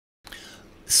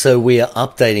So we are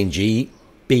updating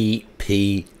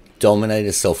GBP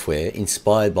Dominator software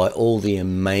inspired by all the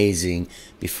amazing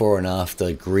before and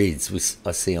after grids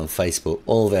I see on Facebook.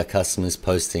 All of our customers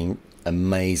posting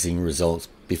amazing results,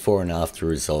 before and after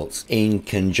results, in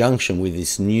conjunction with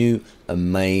this new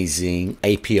amazing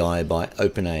API by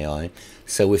OpenAI.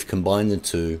 So we've combined the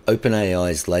two,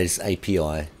 OpenAI's latest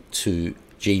API to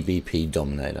GBP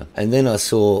Dominator. And then I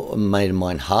saw a mate of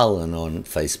mine, Harlan, on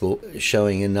Facebook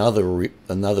showing another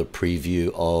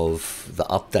preview of the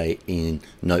update in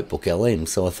NotebookLM.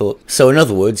 So I thought, so in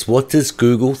other words, what does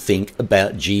Google think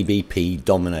about GBP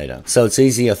Dominator? So it's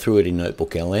easy, I threw it in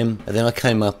NotebookLM, and then I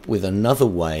came up with another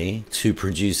way to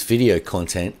produce video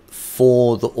content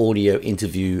for the audio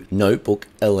interview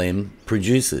NotebookLM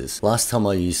producers. Last time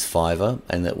I used Fiverr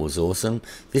and that was awesome.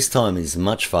 This time is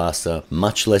much faster,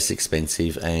 much less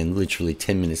expensive, and literally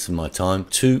 10 minutes of my time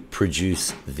to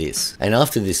produce this. And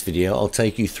after this video, I'll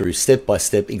take you through step by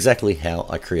step exactly how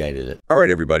I created it. All right,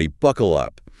 everybody, buckle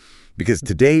up, because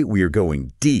today we are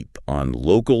going deep on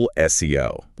local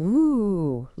SEO.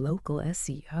 Ooh, local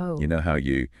SEO. You know how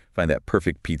you find that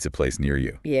perfect pizza place near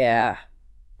you? Yeah.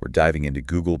 We're diving into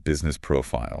Google business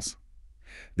profiles.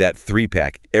 That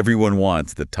 3-pack everyone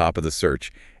wants at the top of the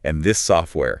search. And this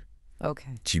software,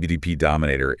 GBP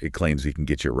Dominator, it claims we can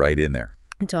get you right in there.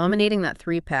 Dominating that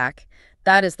 3-pack,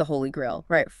 that is the holy grail,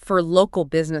 right? For local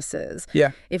businesses. Yeah.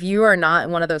 If you are not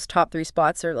in one of those top 3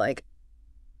 spots, are like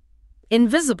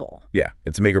invisible. Yeah,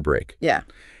 it's make or break. Yeah.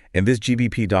 And this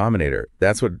GBP Dominator,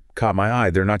 that's what caught my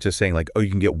eye. They're not just saying like, oh, you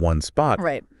can get one spot.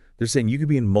 Right. They're saying you could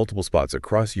be in multiple spots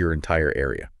across your entire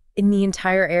area. In the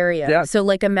entire area. Yeah. So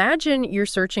like imagine you're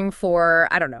searching for,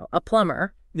 I don't know, a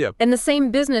plumber. Yeah. And the same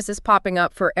business is popping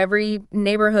up for every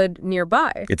neighborhood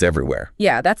nearby. It's everywhere.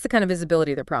 Yeah, that's the kind of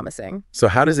visibility they're promising. So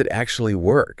how does it actually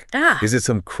work? Is it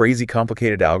some crazy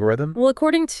complicated algorithm? Well,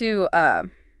 according to,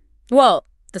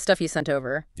 the stuff you sent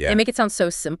over, they make it sound so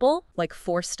simple, like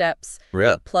 4 steps.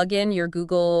 Yeah. Plug in your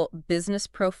Google business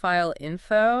profile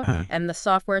info, and the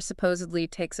software supposedly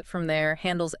takes it from there,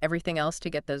 handles everything else to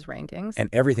get those rankings. And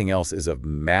everything else is a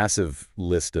massive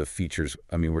list of features.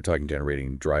 I mean, we're talking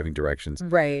generating driving directions,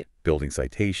 right? Building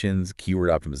citations, keyword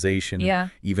optimization,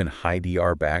 even high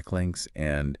DR backlinks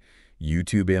and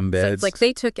YouTube embeds. So it's like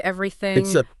they took everything,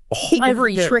 it's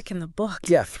every trick in the book.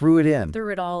 Yeah, threw it in. Threw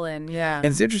it all in, yeah. And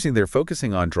it's interesting, they're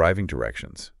focusing on driving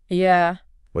directions. Yeah.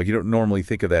 Like, you don't normally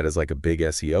think of that as like a big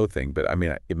SEO thing, but I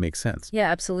mean, it makes sense. Yeah,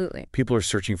 absolutely. People are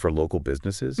searching for local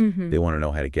businesses. They want to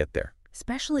know how to get there.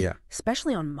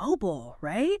 Especially on mobile,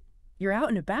 right? You're out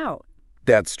and about.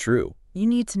 That's true. You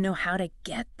need to know how to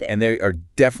get there. And they are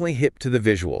definitely hip to the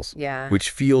visuals. Yeah.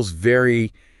 Which feels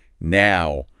very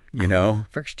now, you know?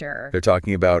 For sure. They're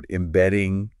talking about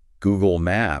embedding Google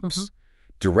Maps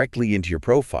directly into your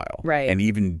profile. Right. And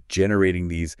even generating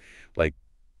these like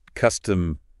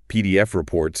custom PDF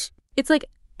reports. It's like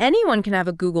anyone can have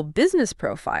a Google business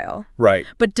profile. Right.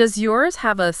 But does yours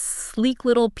have a sleek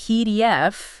little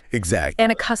PDF? Exactly.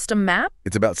 And a custom map?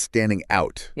 It's about standing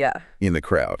out in the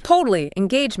crowd. Totally.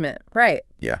 Engagement. Right.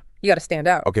 Yeah. You got to stand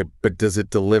out. Okay, but does it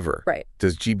deliver? Right.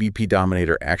 Does GBP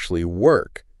Dominator actually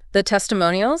work? The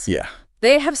testimonials? Yeah.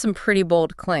 They have some pretty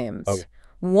bold claims. Okay.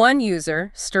 One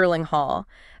user, Sterling Hall,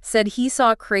 said he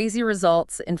saw crazy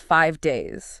results in 5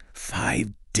 days.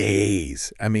 5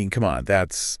 days. I mean, come on,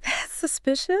 that's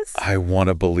suspicious. I want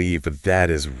to believe, but that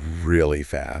is really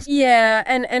fast. Yeah,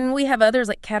 and we have others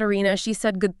like Katerina. She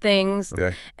said good things.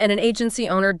 Okay. And an agency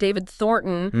owner, David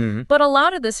Thornton. But a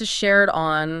lot of this is shared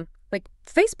on like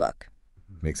Facebook.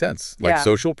 Makes sense. Like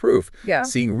social proof. Yeah.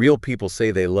 Seeing real people say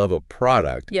they love a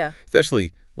product. Yeah.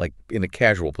 Especially like in a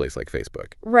casual place like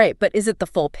Facebook. Right, but is it the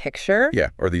full picture? Yeah,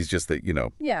 or are these just the,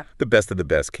 Yeah. the best of the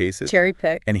best cases? Cherry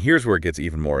pick. And here's where it gets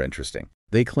even more interesting.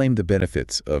 They claim the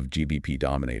benefits of GBP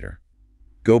Dominator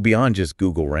go beyond just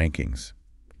Google rankings.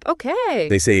 Okay.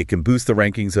 They say it can boost the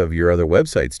rankings of your other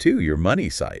websites too, your money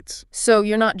sites. So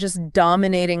you're not just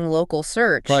dominating local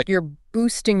search. Right. You're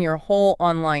boosting your whole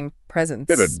online presence.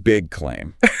 That's a big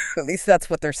claim. At least that's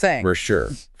what they're saying. For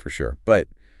sure. But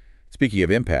speaking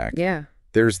of impact,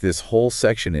 there's this whole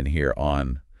section in here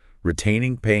on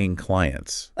retaining paying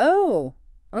clients. Oh,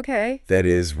 okay. That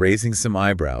is raising some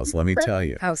eyebrows, let me tell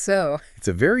you. How so? It's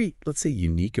a very, let's say,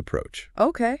 unique approach.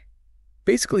 Okay.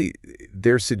 Basically,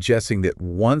 they're suggesting that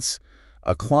once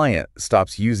a client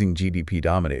stops using GBP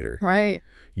Dominator, right,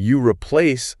 you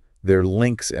replace their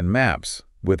links and maps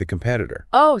with a competitor.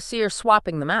 Oh, so you're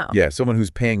swapping them out. Yeah, someone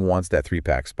who's paying wants that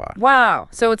 3-pack spot. Wow.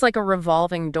 So it's like a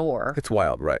revolving door. It's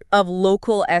wild, right? Of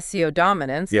local SEO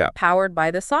dominance powered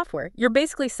by this software. You're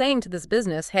basically saying to this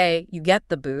business, hey, you get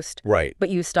the boost, right? But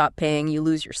you stop paying, you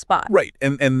lose your spot. Right.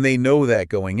 And they know that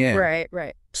going in.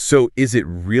 Right. So is it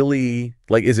really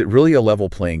a level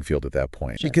playing field at that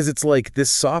point? Sure. Because it's like this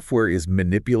software is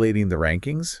manipulating the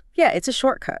rankings. Yeah, it's a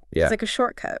shortcut. Yeah. It's like a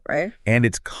shortcut, right? And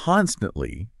it's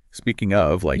constantly, speaking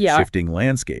of shifting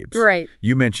landscapes. Right.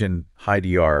 You mentioned high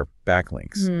DR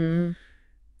backlinks.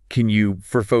 Can you,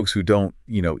 for folks who don't,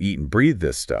 eat and breathe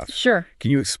this stuff. Sure.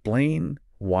 Can you explain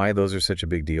why those are such a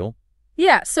big deal?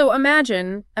 Yeah. So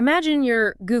imagine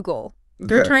you're Google.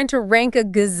 They're trying to rank a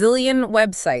gazillion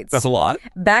websites. That's a lot.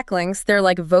 Backlinks, they're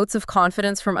like votes of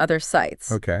confidence from other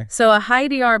sites. Okay. So a high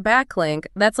DR backlink,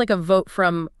 that's like a vote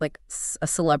from like a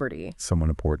celebrity.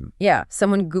 Someone important. Yeah,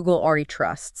 someone Google already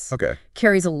trusts. Okay.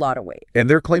 Carries a lot of weight. And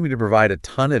they're claiming to provide a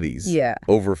ton of these. Yeah.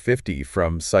 Over 50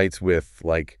 from sites with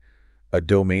like a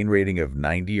domain rating of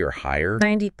 90 or higher.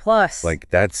 90 plus. Like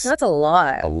that's a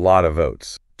lot. A lot of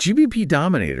votes. GBP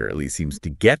Dominator at least seems to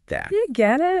get that. You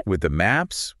get it? With the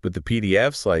maps, with the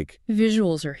PDFs,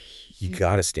 visuals are huge. You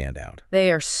gotta stand out.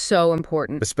 They are so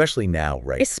important. Especially now,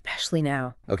 right? Especially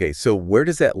now. Okay, so where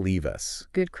does that leave us?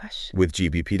 Good question. With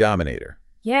GBP Dominator.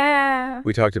 Yeah.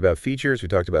 We talked about features, we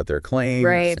talked about their claims,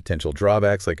 right. Potential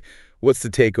drawbacks. What's the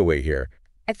takeaway here?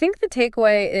 I think the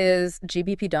takeaway is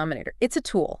GBP Dominator. It's a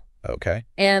tool. Okay.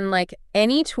 And like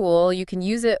any tool, you can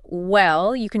use it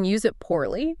well, you can use it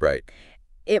poorly. Right.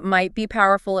 It might be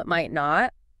powerful, it might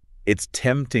not. It's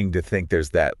tempting to think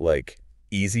there's that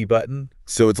easy button.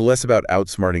 So it's less about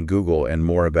outsmarting Google and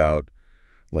more about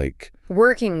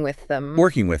working with them.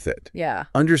 Working with it. Yeah.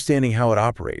 Understanding how it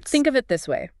operates. Think of it this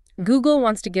way. Google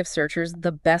wants to give searchers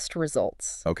the best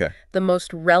results. Okay. The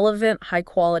most relevant,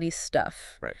 high-quality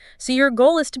stuff. Right. So your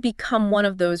goal is to become one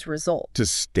of those results. To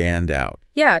stand out.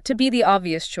 Yeah, to be the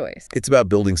obvious choice. It's about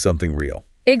building something real.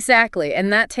 Exactly,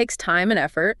 and that takes time and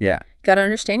effort. Yeah. Got to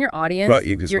understand your audience, right,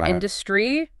 your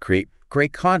industry. Create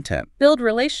great content. Build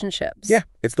relationships. Yeah,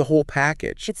 it's the whole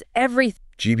package. It's everything.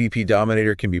 GBP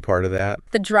Dominator can be part of that.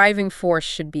 The driving force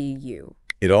should be you.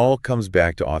 It all comes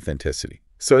back to authenticity.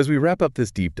 So as we wrap up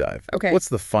this deep dive, what's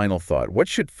the final thought? What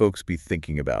should folks be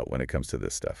thinking about when it comes to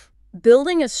this stuff?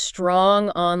 Building a strong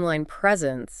online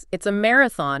presence, it's a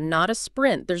marathon, not a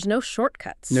sprint. There's no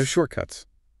shortcuts. No shortcuts.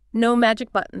 No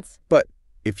magic buttons. But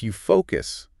if you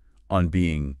focus on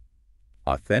being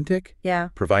authentic,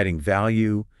 providing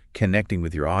value, connecting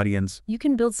with your audience, you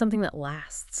can build something that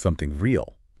lasts. Something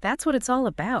real. That's what it's all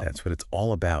about. That's what it's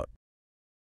all about.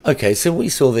 Okay, so what you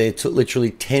saw there took literally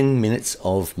 10 minutes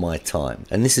of my time.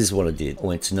 And this is what I did. I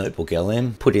went to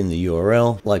NotebookLM, put in the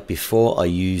URL. Like before, I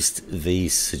used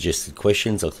these suggested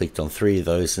questions. I clicked on 3 of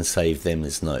those and saved them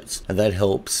as notes. And that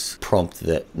helps prompt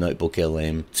that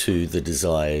NotebookLM to the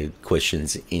desired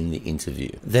questions in the interview.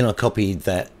 Then I copied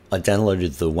that. I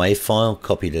downloaded the WAV file,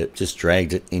 copied it, just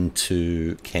dragged it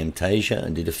into Camtasia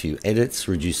and did a few edits,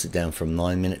 reduced it down from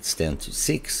 9 minutes down to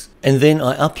 6. And then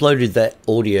I uploaded that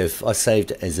audio, I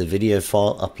saved it as a video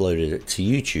file, uploaded it to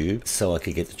YouTube so I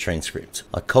could get the transcript.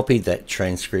 I copied that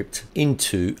transcript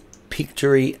into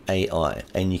Pictory AI,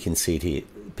 and you can see it here.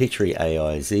 Pictory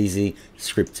AI is easy,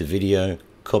 script to video,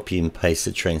 copy and paste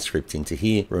the transcript into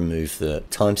here, remove the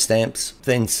timestamps,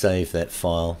 then save that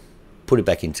file. Put it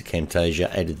back into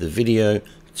Camtasia, added the video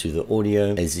to the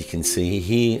audio. As you can see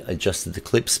here, adjusted the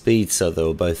clip speed so they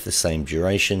were both the same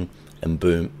duration, and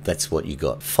boom, that's what you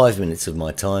got. 5 minutes of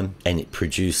my time, and it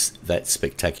produced that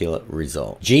spectacular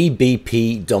result.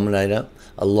 GBP Dominator,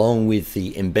 along with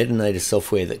the Embeddinator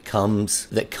software that comes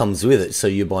with it, so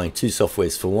you're buying 2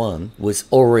 softwares for one, was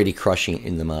already crushing it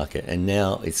in the market, and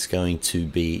now it's going to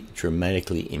be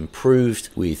dramatically improved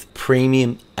with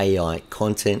premium AI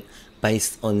content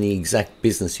based on the exact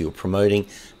business you're promoting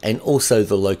and also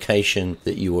the location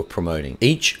that you are promoting.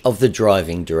 Each of the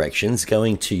driving directions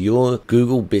going to your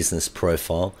Google business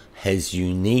profile has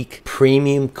unique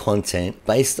premium content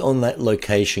based on that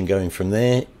location going from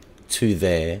there to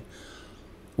there,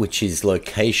 which is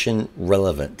location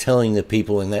relevant, telling the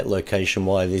people in that location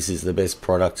why this is the best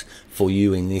product for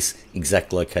you in this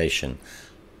exact location,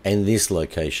 and this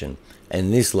location,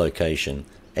 and this location,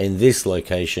 and this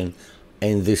location,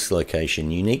 and this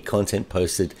location. Unique content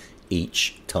posted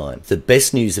each time. The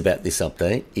best news about this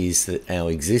update is that our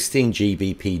existing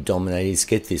GBP Dominators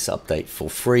get this update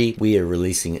for free. We are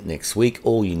releasing it next week.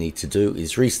 All you need to do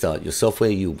is restart your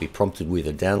software. You'll be prompted with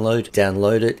a download.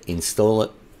 Download it, install it,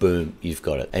 boom, you've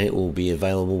got it. And it will be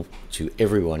available to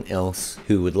everyone else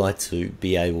who would like to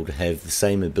be able to have the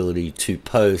same ability to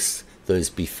post the those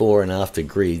before and after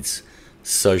grids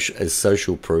as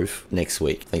social proof next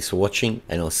week. Thanks for watching,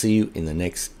 and I'll see you in the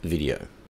next video.